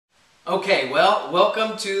Okay, well,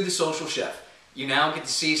 welcome to The Social Chef. You now get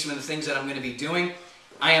to see some of the things that I'm going to be doing.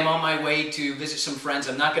 I am on my way to visit some friends.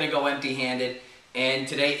 I'm not going to go empty-handed, and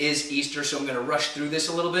today is Easter, so I'm going to rush through this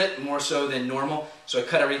a little bit, more so than normal. So I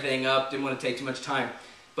cut everything up, didn't want to take too much time.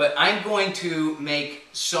 But I'm going to make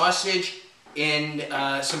sausage in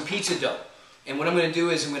some pizza dough. And what I'm going to do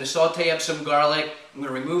is I'm going to saute up some garlic. I'm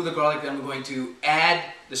going to remove the garlic, then I'm going to add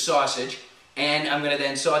the sausage. And I'm going to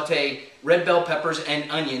then saute red bell peppers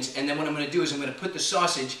and onions. And then what I'm going to do is I'm going to put the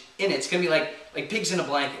sausage in it. It's going to be like pigs in a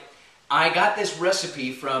blanket. I got this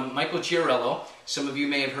recipe from Michael Chiarello. Some of you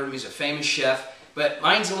may have heard him. He's a famous chef. But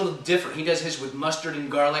mine's a little different. He does his with mustard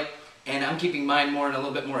and garlic. And I'm keeping mine more in a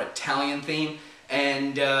little bit more Italian theme.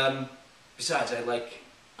 And besides, I like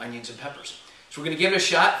onions and peppers. So we're going to give it a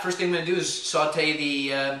shot. First thing I'm going to do is saute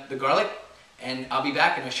the garlic. And I'll be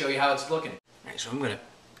back and I'll show you how it's looking. All right, so I'm going to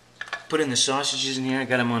put in the sausages in here. I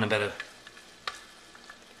got them on about a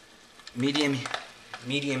medium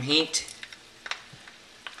heat.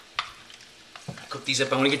 Cook these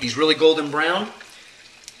up. I want to get these really golden brown.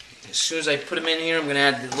 As soon as I put them in here, I'm going to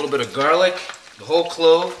add a little bit of garlic, the whole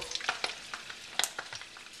clove.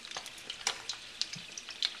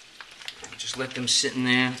 Just let them sit in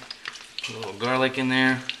there. Put a little garlic in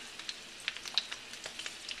there.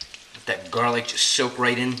 Let that garlic just soak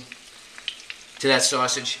right in to that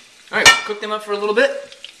sausage. All right, we'll cook them up for a little bit,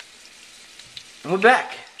 and we're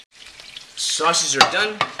back. Sausages are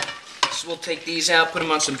done, so we'll take these out, put them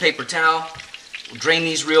on some paper towel. We'll drain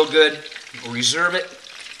these real good. We'll reserve it.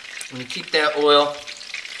 I'm going to keep that oil,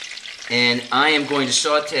 and I am going to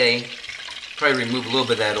saute, probably remove a little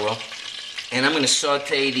bit of that oil, and I'm going to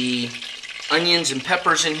saute the onions and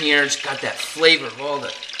peppers in here. It's got that flavor of all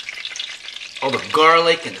the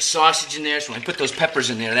garlic and the sausage in there, so when I put those peppers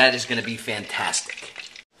in there, that is going to be fantastic.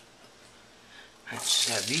 Let's just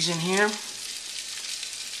have these in here.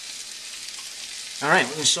 Alright,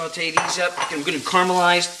 we're going to saute these up. I'm going to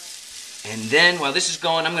caramelize. And then, while this is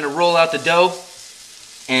going, I'm going to roll out the dough.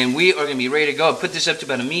 And we are going to be ready to go. I'll put this up to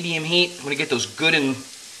about a medium heat. I'm going to get those good and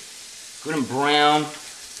brown.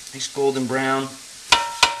 Nice golden brown.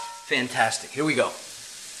 Fantastic. Here we go.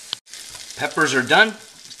 Peppers are done.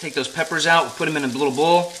 Let's take those peppers out. We'll put them in a little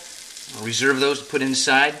bowl. I'll reserve those to put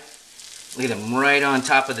inside. Lay them right on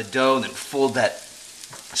top of the dough and then fold that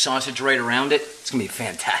sausage right around it. It's going to be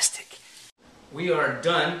fantastic. We are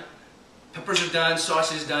done. Peppers are done.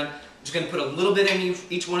 Sausage is done. I'm just going to put a little bit in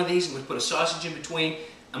each one of these. I'm going to put a sausage in between.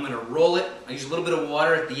 I'm going to roll it. I use a little bit of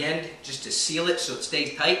water at the end just to seal it so it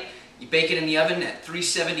stays tight. You bake it in the oven at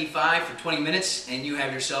 375 for 20 minutes and you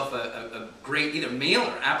have yourself a great either meal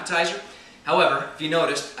or appetizer. However, if you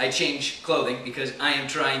noticed, I changed clothing because I am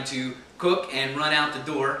trying to cook and run out the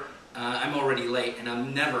door. I'm already late, and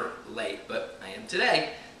I'm never late, but I am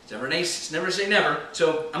today. It's never say never.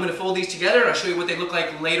 So I'm going to fold these together. I'll show you what they look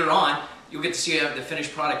like later on. You'll get to see the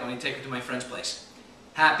finished product when I take it to my friend's place.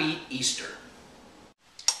 Happy Easter.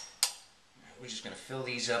 We're just going to fill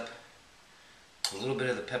these up. Put a little bit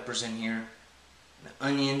of the peppers in here, the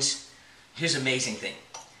onions. Here's the amazing thing.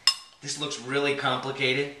 This looks really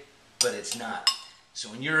complicated, but it's not. So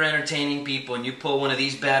when you're entertaining people and you pull one of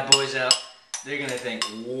these bad boys out, they're going to think,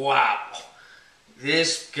 wow,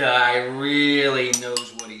 this guy really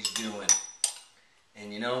knows what he's doing.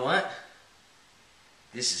 And you know what?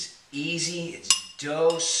 This is easy. It's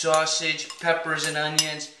dough, sausage, peppers, and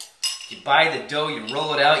onions. You buy the dough, you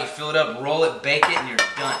roll it out, you fill it up, roll it, bake it, and you're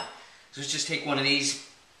done. So let's just take one of these,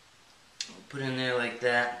 put it in there like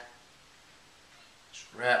that. Just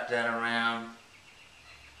wrap that around.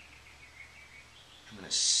 I'm going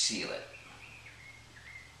to seal it.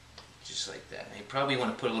 Just like that. Now you probably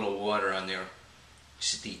want to put a little water on there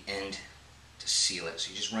just at the end to seal it. So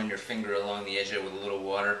you just run your finger along the edge of it with a little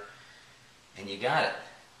water and you got it.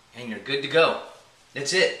 And you're good to go.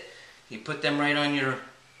 That's it. You put them right on your,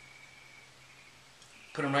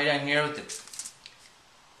 put them right on here with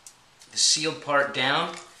the sealed part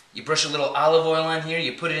down. You brush a little olive oil on here,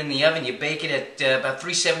 you put it in the oven, you bake it at about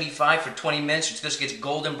 375 for 20 minutes until this gets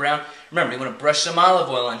golden brown. Remember, you want to brush some olive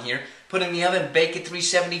oil on here, put it in the oven, bake it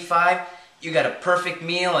 375. You got a perfect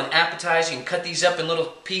meal, an appetizer. You can cut these up in little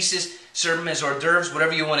pieces, serve them as hors d'oeuvres,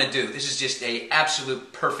 whatever you want to do. This is just an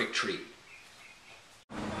absolute perfect treat.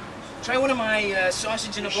 Try one of my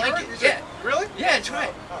sausage in a blanket. Sure? Yeah. Really? Yeah, try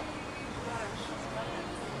it.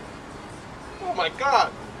 Oh my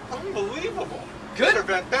God. Unbelievable. Good? They're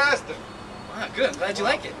fantastic. Wow, good. I'm glad you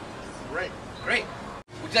like it. Great. Great.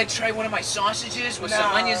 Would you like to try one of my sausages with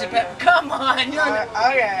some onions and pepper? Come on.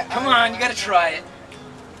 Okay. Come on, you got to try it.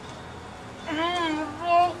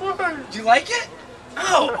 Do you like it?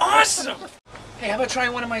 Oh, awesome. Hey, how about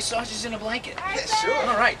trying one of my sausages in a blanket? Yeah, sure.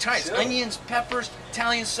 All right, try it. It's Sure. onions, peppers,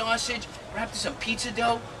 Italian sausage, wrapped in some pizza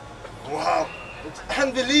dough. Wow, it's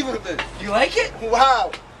unbelievable. You like it?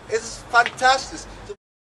 Wow, es ist fantastisch.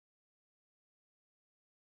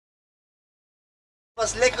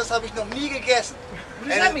 Was Leckeres habe ich noch nie gegessen. What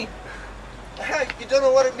does that mean? You don't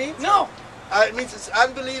know what it means? No. It means it's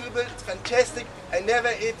unbelievable, it's fantastic. I never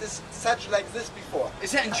ate this such like this before.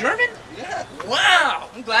 Is that in German? Yeah. Wow,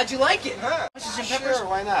 I'm glad you like it. Huh. Sausages and peppers? Sure,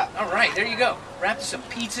 why not? All right, there you go. Wrapped in some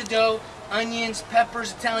pizza dough, onions,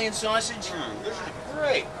 peppers, Italian sausage. This is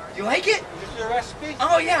great. You like it? Is this your recipe?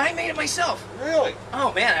 Oh yeah, I made it myself. Really?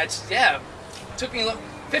 Oh man, yeah. Took me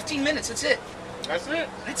 15 minutes. That's it. That's it?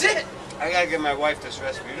 That's it. I gotta give my wife this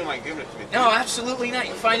recipe. You don't mind giving it to me? No, absolutely not.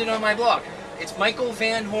 You can find it on my blog. It's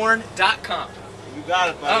michaelvanhorn.com. You got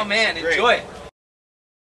it, buddy. Oh man, Great. enjoy it.